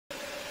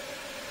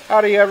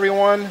Howdy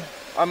everyone,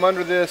 I'm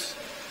under this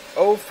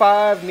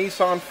 '05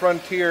 Nissan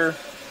Frontier.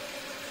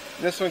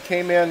 This one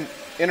came in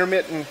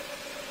intermittent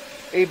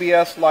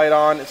ABS light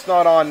on. It's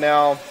not on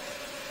now.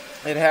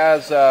 It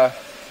has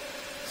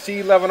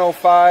C1105,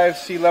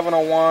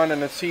 C1101,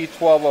 and a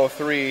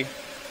C1203.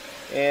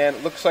 And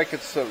it looks like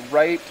it's the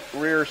right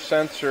rear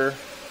sensor.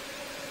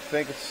 I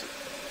think it's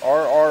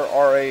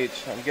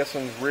RRRH. I'm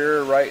guessing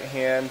rear right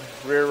hand,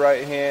 rear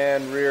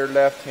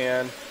left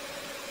hand.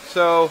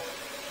 So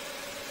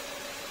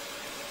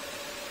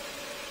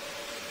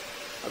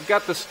I've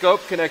got the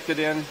scope connected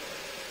in.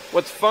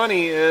 What's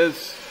funny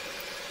is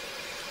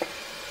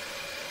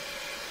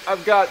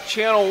I've got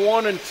channel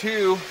 1 and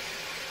 2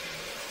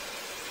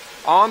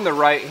 on the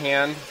right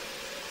hand,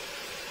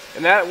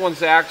 and that one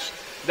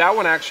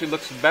actually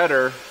looks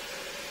better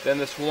than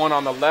this one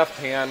on the left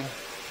hand.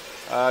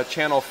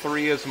 Channel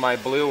 3 is my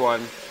blue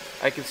one.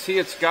 I can see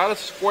it's got a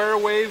square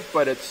wave,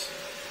 but it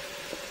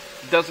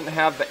doesn't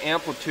have the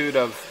amplitude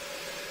of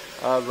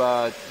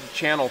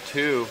channel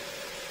 2.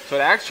 So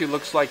it actually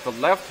looks like the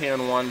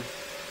left-hand one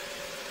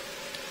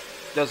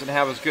doesn't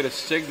have as good a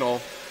signal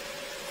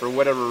for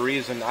whatever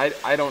reason. I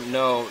don't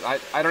know.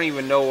 I don't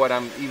even know what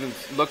I'm even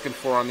looking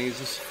for on these.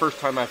 This is the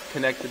first time I've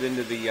connected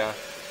into the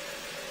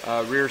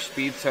rear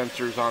speed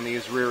sensors on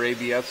these rear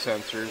ABS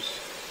sensors.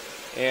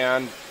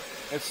 And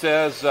it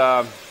says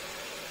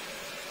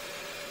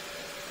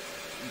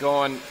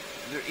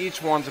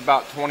each one's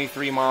about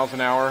 23 miles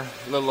an hour,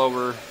 a little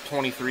over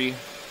 23.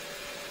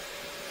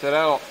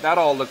 So that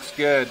all looks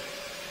good.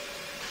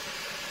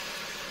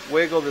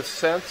 Wiggle the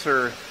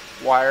sensor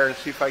wire and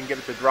see if I can get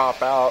it to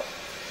drop out.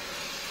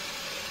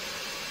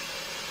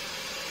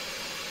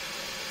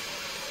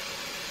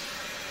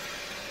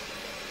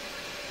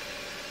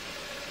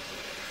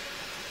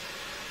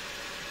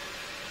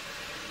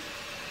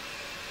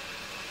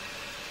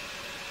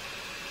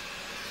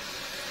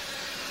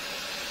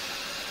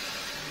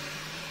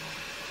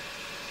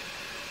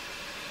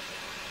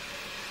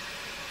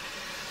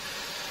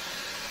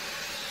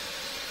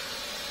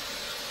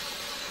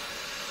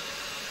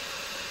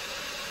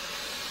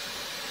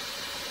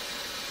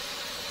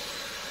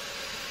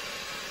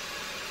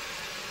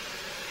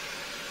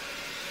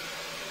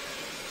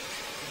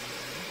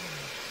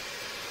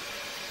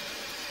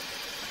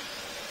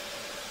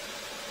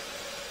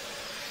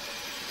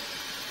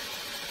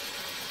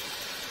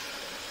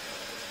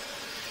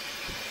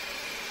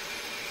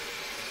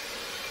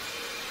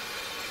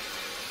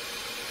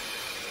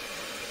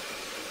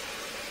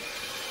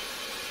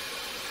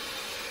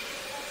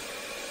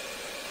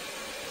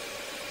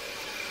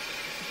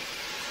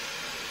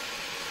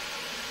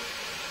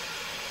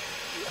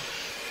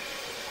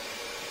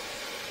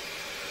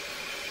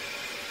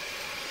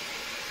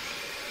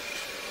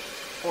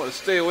 I want to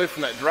stay away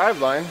from that drive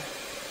line.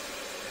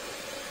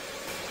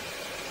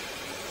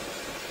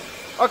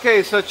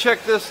 Okay, so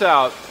check this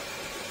out. I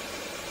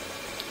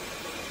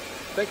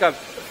think I've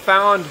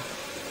found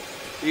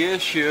the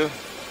issue.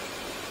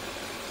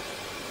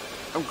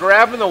 I'm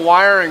grabbing the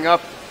wiring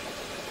up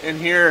in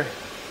here.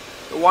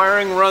 The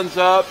wiring runs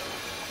up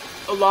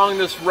along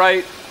this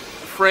right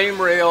frame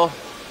rail,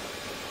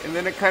 and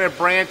then it kind of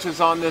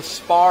branches on this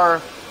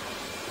spar.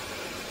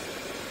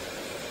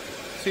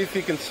 See if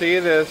you can see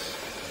this.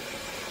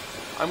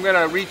 I'm going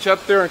to reach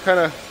up there and kind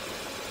of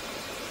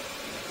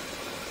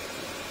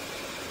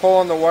pull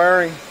on the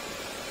wiring,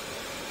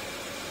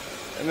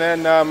 and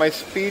then my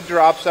speed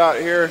drops out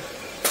here.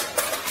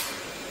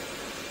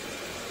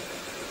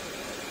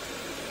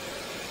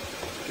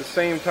 At the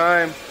same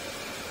time.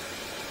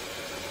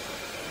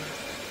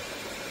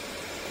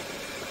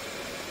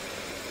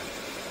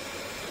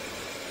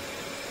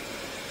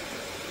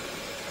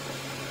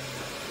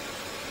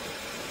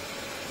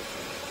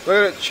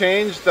 Look at it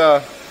change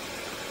the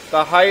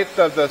height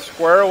of the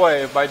square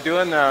wave by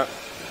doing that.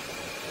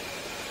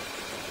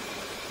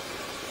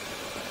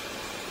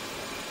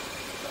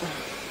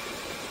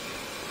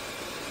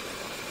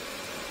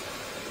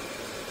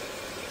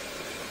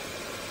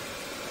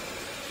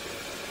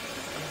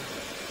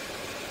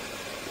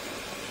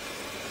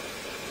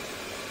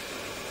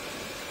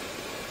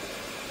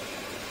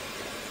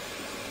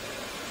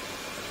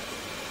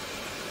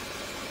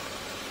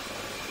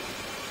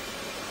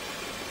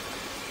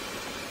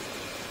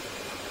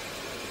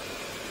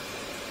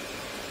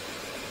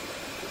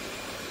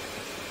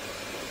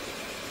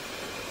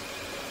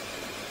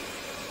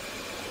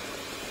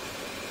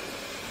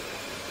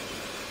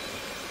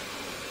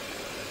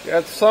 Yeah,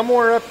 it's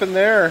somewhere up in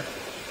there.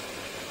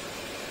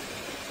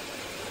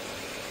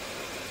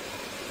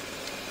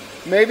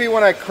 Maybe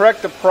when I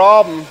correct the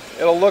problem,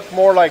 it'll look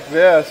more like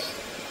this.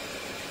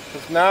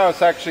 Because now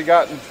it's actually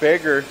gotten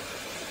bigger.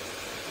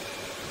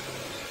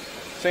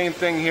 Same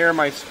thing here,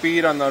 my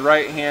speed on the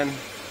right hand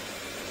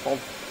all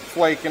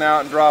flaking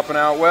out and dropping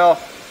out. Well,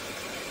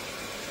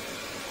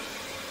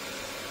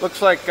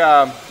 looks like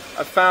I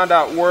found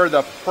out where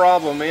the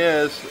problem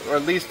is, or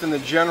at least in the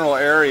general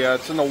area.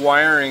 It's in the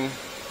wiring.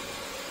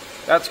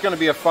 That's going to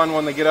be a fun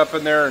one to get up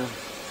in there and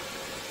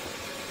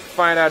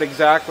find out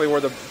exactly where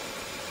the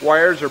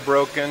wires are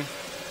broken.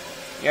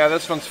 Yeah,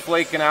 this one's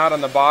flaking out on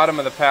the bottom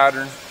of the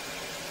pattern.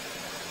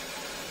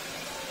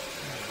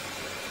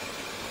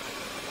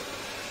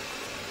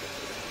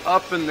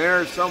 Up in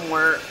there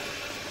somewhere.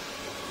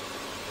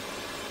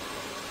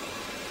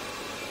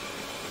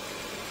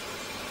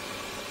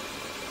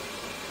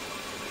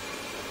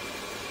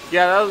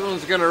 Yeah, that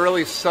one's gonna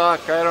really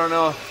suck. I don't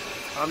know.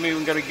 I'm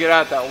even gonna get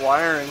at that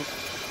wiring.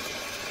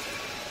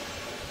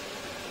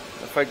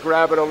 If I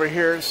grab it over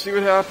here and see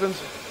what happens.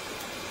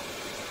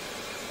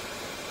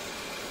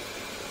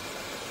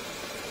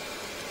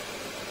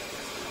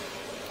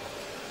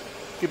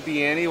 Could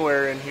be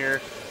anywhere in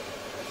here.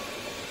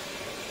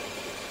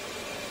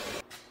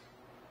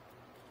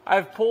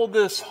 I've pulled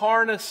this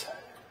harness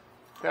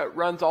that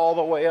runs all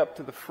the way up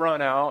to the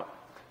front out.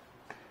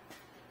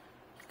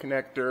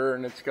 Connector,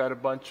 and it's got a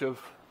bunch of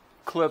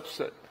clips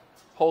that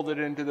hold it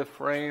into the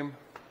frame.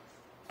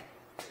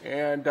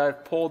 And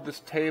I've pulled this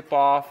tape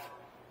off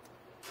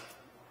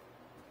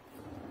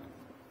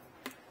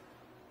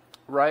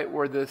right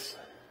where this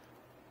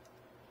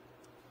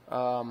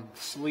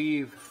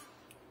sleeve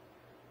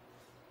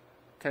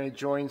kind of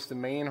joins the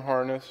main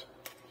harness.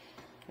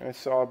 And I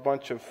saw a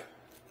bunch of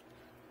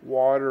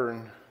water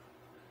and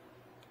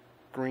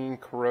green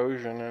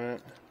corrosion in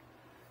it.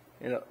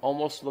 And it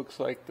almost looks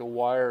like the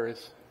wire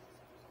is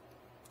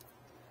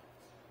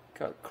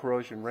got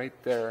corrosion right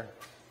there.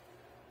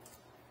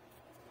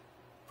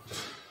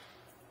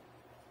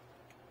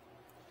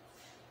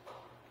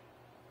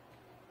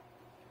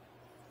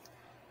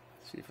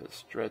 See if it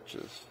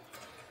stretches.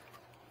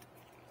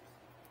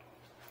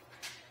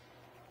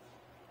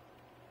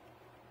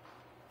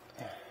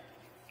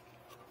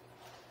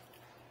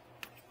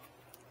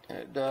 And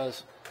it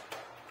does.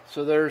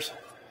 So there's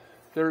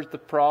the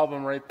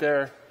problem right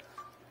there.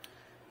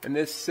 And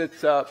this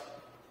sits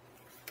up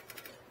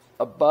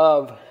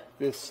above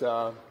this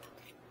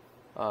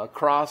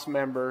cross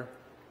member.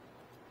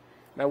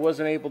 And I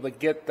wasn't able to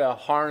get the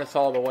harness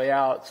all the way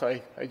out, so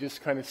I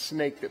just kind of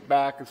snaked it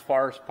back as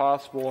far as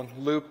possible and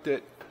looped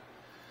it.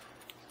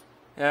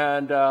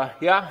 And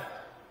yeah,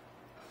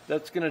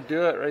 that's going to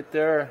do it right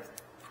there.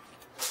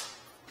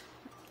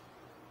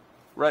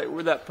 Right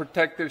where that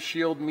protective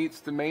shield meets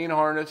the main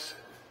harness.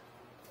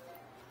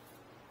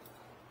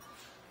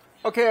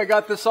 Okay, I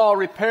got this all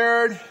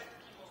repaired.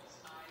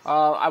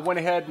 I went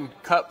ahead and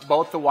cut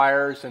both the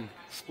wires and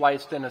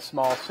spliced in a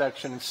small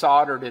section and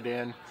soldered it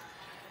in,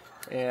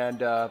 and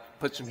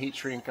put some heat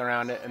shrink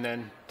around it, and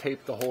then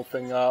taped the whole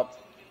thing up.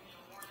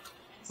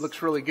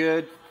 Looks really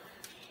good.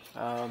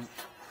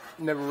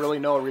 Never really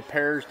know a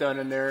repair's done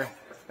in there.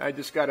 I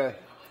just got to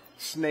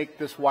snake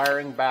this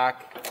wiring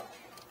back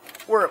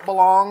where it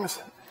belongs.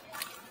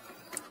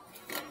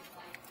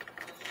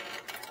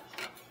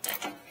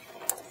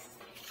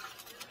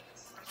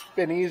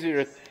 Been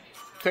easier to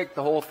take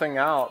the whole thing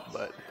out,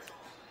 but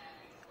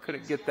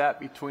couldn't get that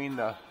between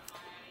the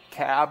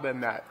cab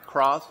and that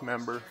cross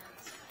member.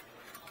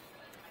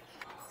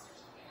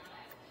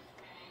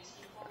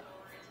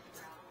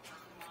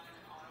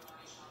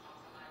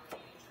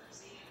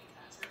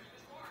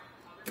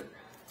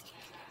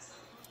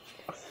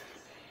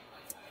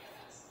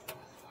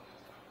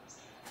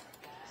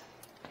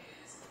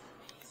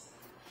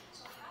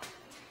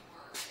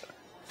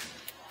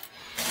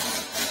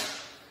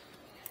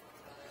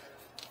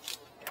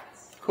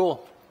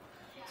 Cool.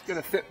 It's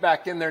going to fit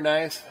back in there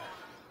nice.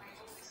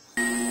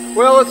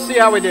 Well, let's see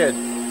how we did.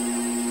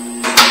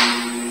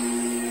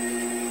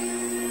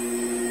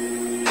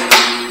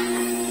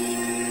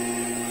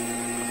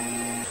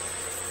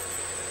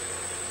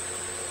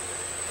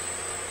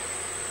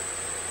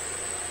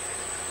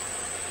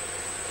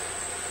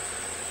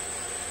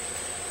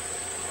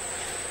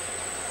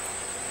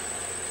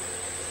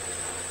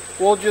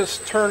 We'll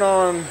just turn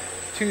on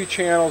 2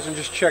 channels and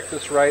just check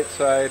this right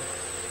side.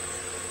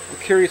 I'm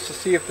curious to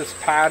see if this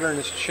pattern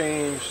has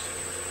changed.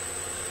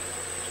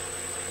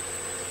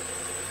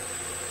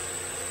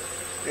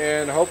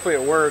 And hopefully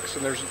it works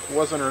and there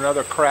wasn't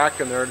another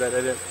crack in there that I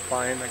didn't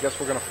find. I guess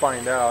we're going to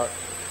find out.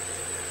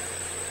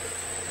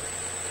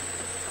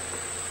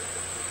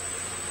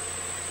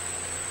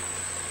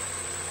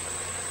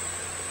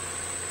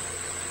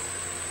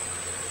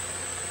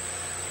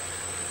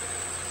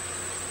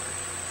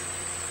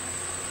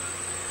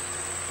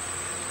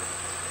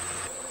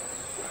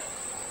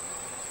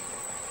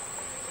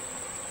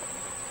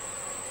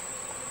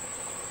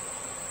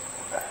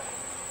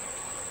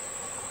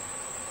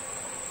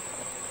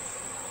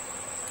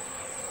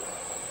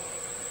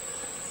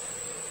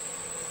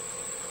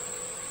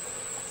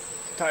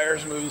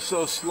 Tires move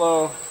so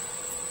slow.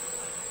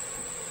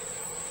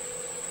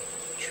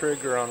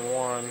 Trigger on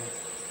one.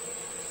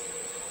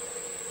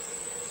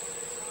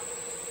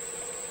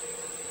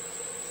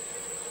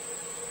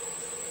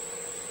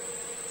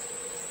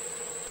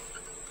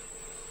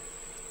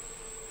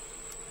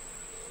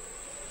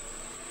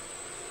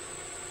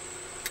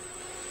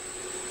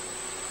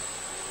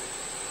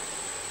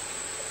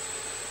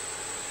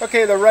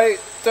 Okay, the right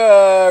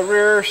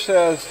rear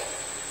says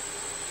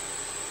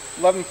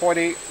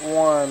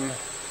 11.81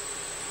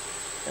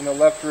 and the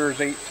left rear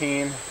is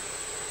 18.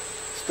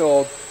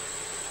 still,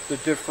 the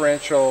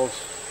differentials,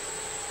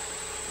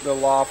 the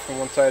loft from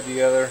one side to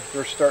the other,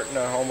 they're starting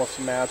to almost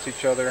match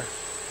each other.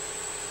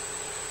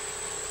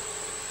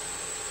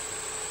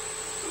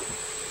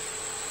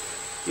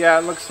 Yeah,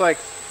 it looks like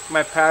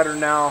my pattern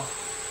now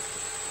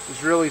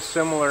is really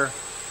similar.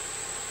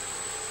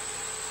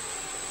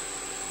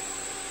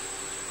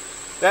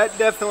 That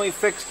definitely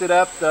fixed it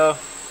up though.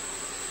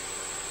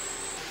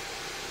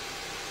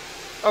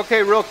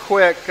 Okay, real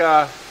quick,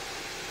 I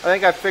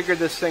think I figured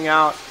this thing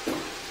out,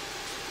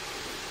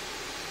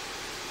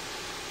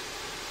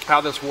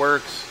 how this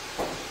works.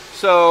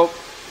 So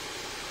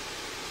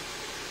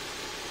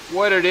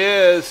what it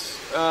is,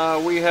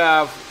 we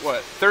have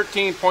what,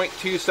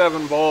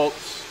 13.27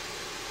 volts,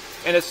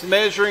 and it's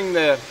measuring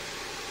the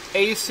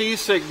AC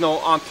signal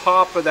on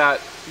top of that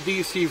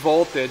DC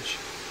voltage.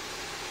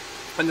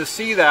 And to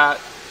see that,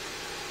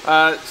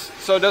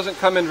 so it doesn't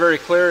come in very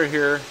clear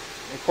here.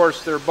 Of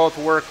course, they're both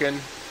working.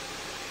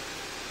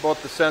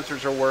 Both the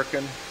sensors are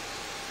working.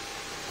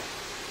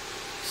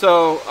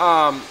 So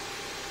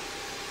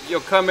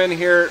you'll come in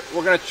here,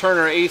 we're going to turn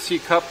our AC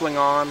coupling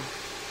on,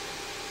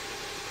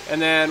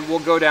 and then we'll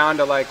go down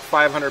to like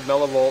 500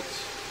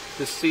 millivolts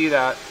to see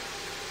that.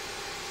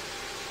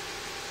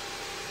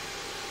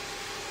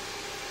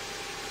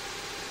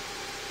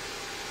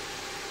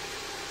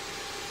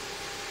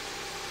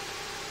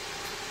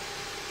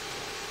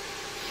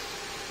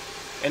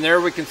 And there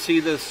we can see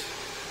this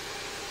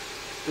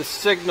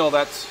signal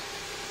that's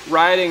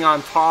riding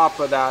on top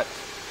of that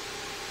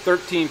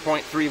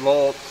 13.3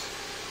 volts.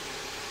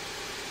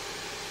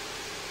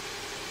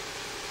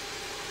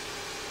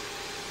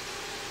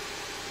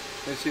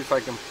 Let me see if I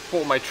can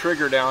pull my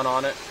trigger down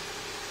on it.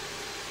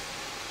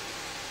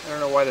 I don't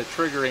know why the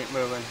trigger ain't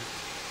moving.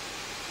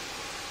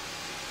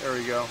 There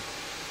we go.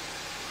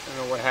 I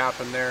don't know what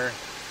happened there.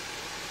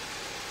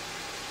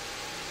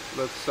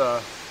 Let's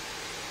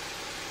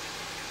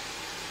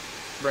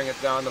bring it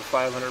down to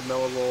 500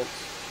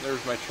 millivolts.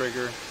 There's my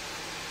trigger.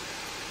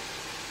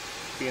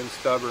 Being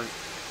stubborn.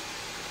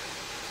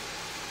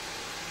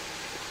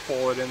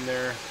 Pull it in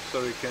there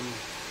so we can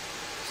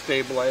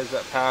stabilize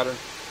that pattern.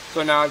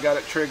 So now I've got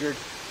it triggered.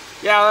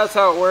 Yeah, that's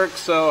how it works.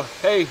 So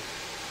hey,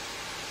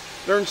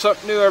 learn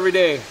something new every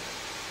day.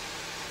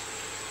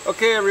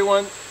 Okay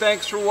everyone,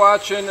 thanks for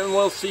watching, and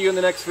we'll see you in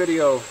the next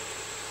video.